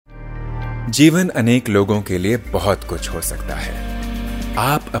जीवन अनेक लोगों के लिए बहुत कुछ हो सकता है।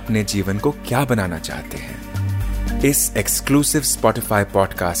 आप अपने जीवन को क्या बनाना चाहते हैं? इस एक्सक्लूसिव स्पॉटिफाई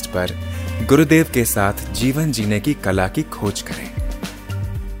पॉडकास्ट पर गुरुदेव के साथ जीवन जीने की कला की खोज करें।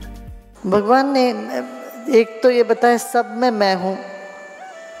 भगवान ने एक तो ये बताया सब में मैं हूं,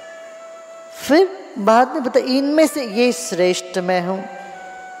 फिर बाद में बताया इनमें से ये श्रेष्ठ मैं हूं।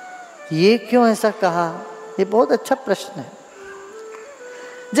 ये क्यों ऐसा कहा? ये बहुत अच्छा प्रश्न है।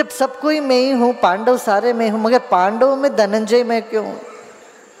 जब सब कोई मैं ही हूं, पांडव सारे मैं हूं, मगर पांडवों में धनंजय मैं क्यों?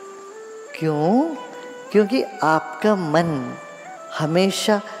 क्योंकि आपका मन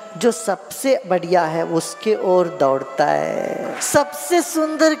हमेशा जो सबसे बढ़िया है उसके ओर दौड़ता है। सबसे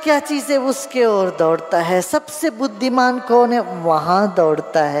सुंदर क्या चीज है उसके ओर दौड़ता है। सबसे बुद्धिमान कौन है वहां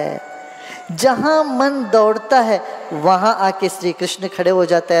दौड़ता है। जहां मन दौड़ता है वहां आके श्री कृष्ण खड़े हो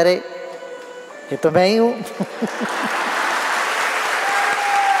जाते हैं। अरे ये तो मैं ही हूं।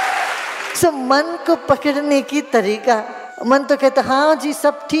 मन को पकड़ने की तरीका, मन तो कहता हाँ जी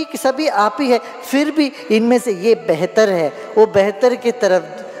सब ठीक, सभी आप ही है, फिर भी इनमें से ये बेहतर है। वो बेहतर की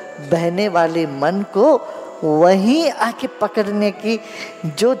तरफ बहने वाले मन को वहीं आके पकड़ने की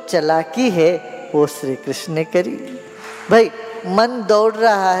जो चालाकी है वो श्री कृष्ण ने करी। भाई मन दौड़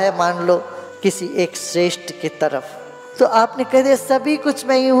रहा है मान लो किसी एक श्रेष्ठ की तरफ, तो आपने कह दिया सभी कुछ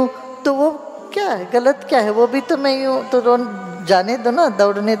मैं ही हूँ, तो वो क्या है, गलत क्या है? वो भी तो मैं ही हूँ, तो जाने दो ना,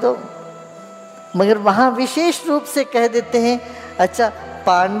 दौड़ने दो। मगर वहाँ विशेष रूप से कह देते हैं अच्छा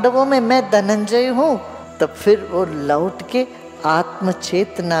पांडवों में मैं धनंजय हूँ, तब फिर वो लौट के आत्म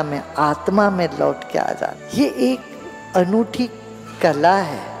चेतना में, आत्मा में लौट के आ जाए। ये एक अनूठी कला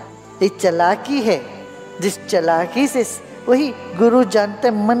है, एक चालाकी है, जिस चालाकी से वही गुरु जानते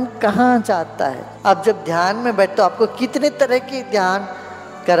हैं मन कहाँ जाता है। अब जब ध्यान में बैठते हो आपको कितने तरह के ध्यान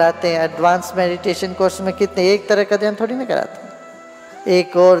कराते हैं। एडवांस मेडिटेशन कोर्स में कितने, एक तरह का ध्यान थोड़ी ना कराते हैं।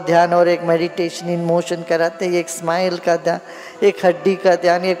 एक और ध्यान और एक मेडिटेशन इन मोशन कराते हैं, एक स्माइल का ध्यान, एक हड्डी का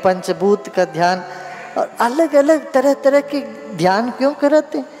ध्यान, एक पंचभूत का ध्यान, और अलग अलग तरह तरह के ध्यान क्यों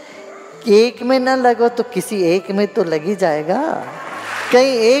कराते हैं? एक में ना लगो तो किसी एक में तो लग ही जाएगा।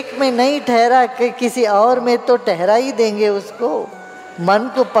 कहीं एक में नहीं ठहरा किसी और में तो ठहरा ही देंगे उसको। मन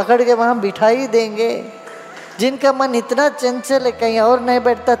को पकड़ के वहाँ बिठा ही देंगे। जिनका मन इतना चंचल है कहीं और नहीं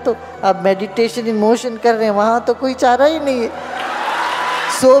बैठता, तो अब मेडिटेशन इन मोशन कर रहे हैं, वहाँ तो कोई चारा ही नहीं है,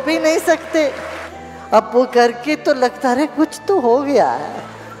 सो भी नहीं सकते। अब वो करके तो लगता रहे कुछ तो हो गया है।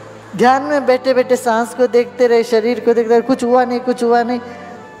 ध्यान में बैठे बैठे सांस को देखते रहे, शरीर को देखते रहे, कुछ हुआ नहीं, कुछ हुआ नहीं।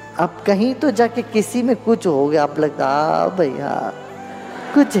 अब कहीं तो जाके किसी में कुछ हो गया, अब लगता हाँ भैया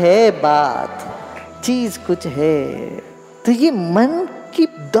कुछ है, बात चीज कुछ है। तो ये मन की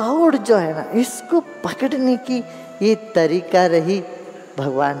दौड़ जो है ना, इसको पकड़ने की ये तरीका रही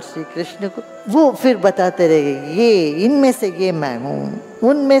भगवान श्री कृष्ण को। वो फिर बताते रहे ये इनमें से ये मैं हूँ,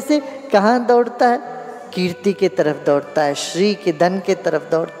 उनमें से कहाँ दौड़ता है? कीर्ति के तरफ दौड़ता है, श्री के धन के तरफ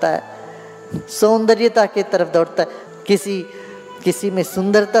दौड़ता है, सौंदर्यता के तरफ दौड़ता है। किसी में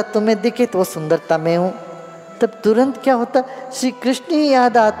सुंदरता तुम्हें दिखे तो वो सुंदरता में हूँ, तब तुरंत क्या होता? श्री कृष्ण ही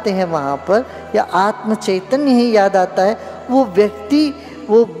याद आते हैं वहाँ पर, या आत्म चैतन्य ही याद आता है। वो व्यक्ति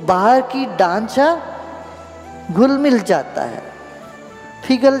वो बाहर की ढांचा घुल मिल जाता है,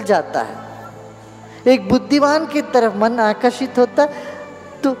 पिघल जाता है। एक बुद्धिमान की तरफ मन आकर्षित होता है।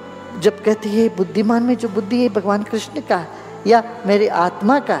 तो जब कहते हैं बुद्धिमान में जो बुद्धि है भगवान कृष्ण का है या मेरी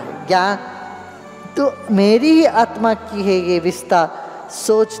आत्मा का है ज्ञान, तो मेरी ही आत्मा की है ये विस्तार।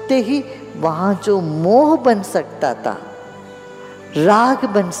 सोचते ही वहाँ जो मोह बन सकता था, राग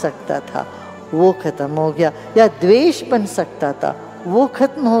बन सकता था, वो खत्म हो गया, या द्वेष बन सकता था वो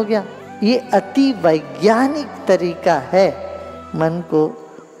खत्म हो गया। ये अति वैज्ञानिक तरीका है मन को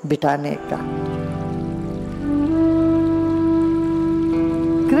बिठाने का।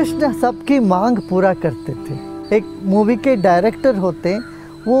 कृष्ण सबकी मांग पूरा करते थे। एक मूवी के डायरेक्टर होते,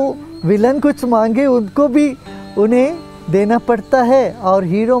 वो विलन कुछ मांगे उनको भी उन्हें देना पड़ता है, और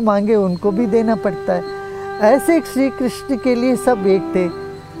हीरो मांगे उनको भी देना पड़ता है। ऐसे श्री कृष्ण के लिए सब एक थे,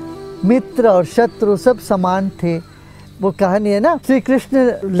 मित्र और शत्रु सब समान थे। वो कहानी है ना, श्री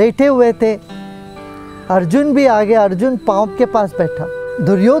कृष्ण लेटे हुए थे, अर्जुन भी आ गया, अर्जुन पाँव के पास बैठा,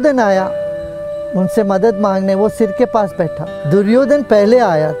 दुर्योधन आया उनसे मदद मांगने, वो सिर के पास बैठा। दुर्योधन पहले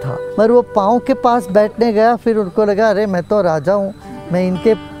आया था पर वो पाँव के पास बैठने गया, फिर उनको लगा अरे मैं तो राजा हूँ, मैं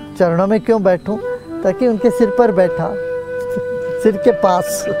इनके चरणों में क्यों बैठूं, ताकि उनके सिर पर बैठा, सिर के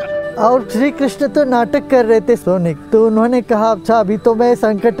पास। और श्री कृष्ण तो नाटक कर रहे थे सोने, तो उन्होंने कहा अच्छा अभी तो मैं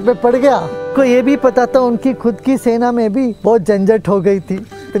संकट में पड़ गया। को ये भी पता था उनकी खुद की सेना में भी बहुत झंझट हो गई थी,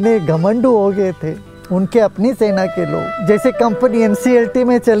 इतने घमंडू हो गए थे उनके अपनी सेना के लोग, जैसे कंपनी NCLT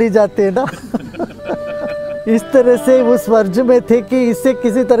में चली जाते है ना इस तरह से उस वर्ज में थे कि इससे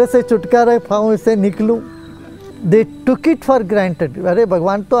किसी तरह से छुटकारा पाऊँ, इससे निकलूं। दे टुक इट फॉर ग्रांटेड। अरे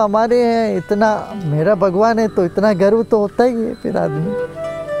भगवान तो हमारे हैं, इतना मेरा भगवान है तो इतना गर्व तो होता ही है। फिर आदमी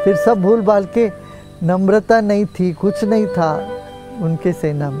फिर सब भूल भाल के, नम्रता नहीं थी, कुछ नहीं था उनके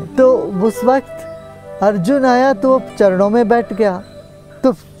सेना में। तो उस वक्त अर्जुन आया तो चरणों में बैठ गया,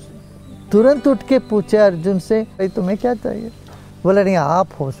 तो तुरंत उठ के पूछे अर्जुन से, भाई तुम्हें क्या चाहिए? बोला नहीं आप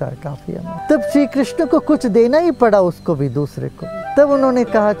हो सर काफ़ी हमें। तब श्री कृष्ण को कुछ देना ही पड़ा, उसको भी दूसरे को। तब उन्होंने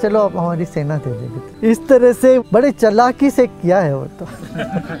कहा चलो आप हमारी सेना दे देंगे। इस तरह से बड़े चालाकी से किया है वो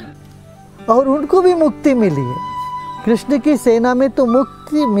तो। और उनको भी मुक्ति मिली है, कृष्ण की सेना में तो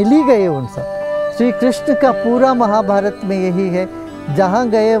मुक्ति मिली गई उन सब। श्री कृष्ण का पूरा महाभारत में यही है, जहाँ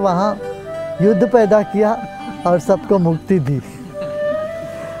गए वहाँ युद्ध पैदा किया और सबको मुक्ति दी।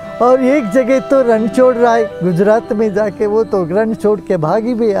 और एक जगह तो रणछोड़ राय गुजरात में जाके वो तो रण छोड़ के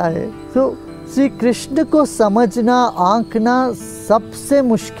भागी भी आए। तो श्री कृष्ण को समझना, आंकना सबसे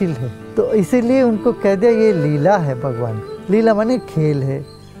मुश्किल है, तो इसीलिए उनको कह दिया ये लीला है भगवान। लीला माने खेल है,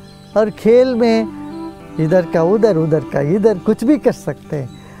 और खेल में इधर का उधर, उधर का इधर, कुछ भी कर सकते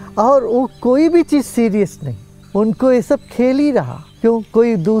हैं। और वो कोई भी चीज़ सीरियस नहीं, उनको ये सब खेल ही रहा। क्यों?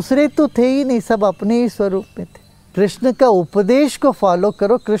 कोई दूसरे तो थे ही नहीं, सब अपने ही स्वरूप में थे। कृष्ण का उपदेश को फॉलो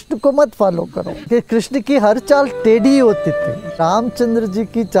करो, कृष्ण को मत फॉलो करो। कि कृष्ण की हर चाल टेढ़ी होती थी। रामचंद्र जी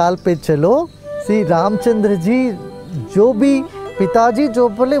की चाल पे चलो। श्री रामचंद्र जी जो भी पिताजी जो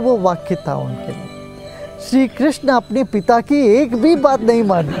बोले वो वाक्य था उनके लिए। श्री कृष्ण अपने पिता की एक भी बात नहीं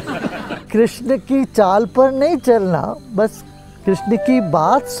मानी। कृष्ण की चाल पर नहीं चलना, बस कृष्ण की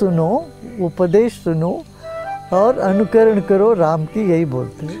बात सुनो, उपदेश सुनो और अनुकरण करो, राम की यही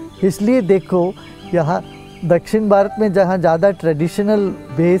बोलते हैं। इसलिए देखो यहाँ दक्षिण भारत में जहाँ ज़्यादा ट्रेडिशनल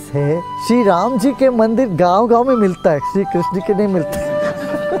बेस है, श्री राम जी के मंदिर गांव-गांव में मिलता है, श्री कृष्ण के नहीं मिलते।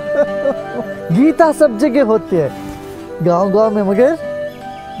 गीता सब जगह होती है गांव-गांव में, मगर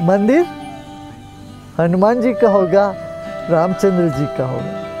मंदिर हनुमान जी का होगा, रामचंद्र जी का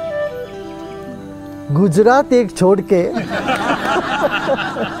होगा। गुजरात एक छोड़ के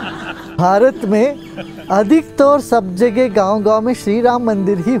भारत में अधिकतर सब जगह गांव-गांव में श्री राम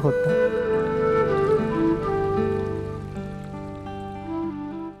मंदिर ही होता है।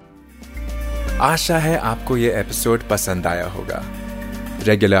 आशा है आपको ये एपिसोड पसंद आया होगा।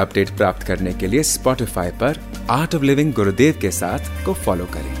 रेगुलर अपडेट प्राप्त करने के लिए स्पॉटिफाई पर आर्ट ऑफ लिविंग गुरुदेव के साथ को फॉलो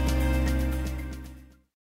करें।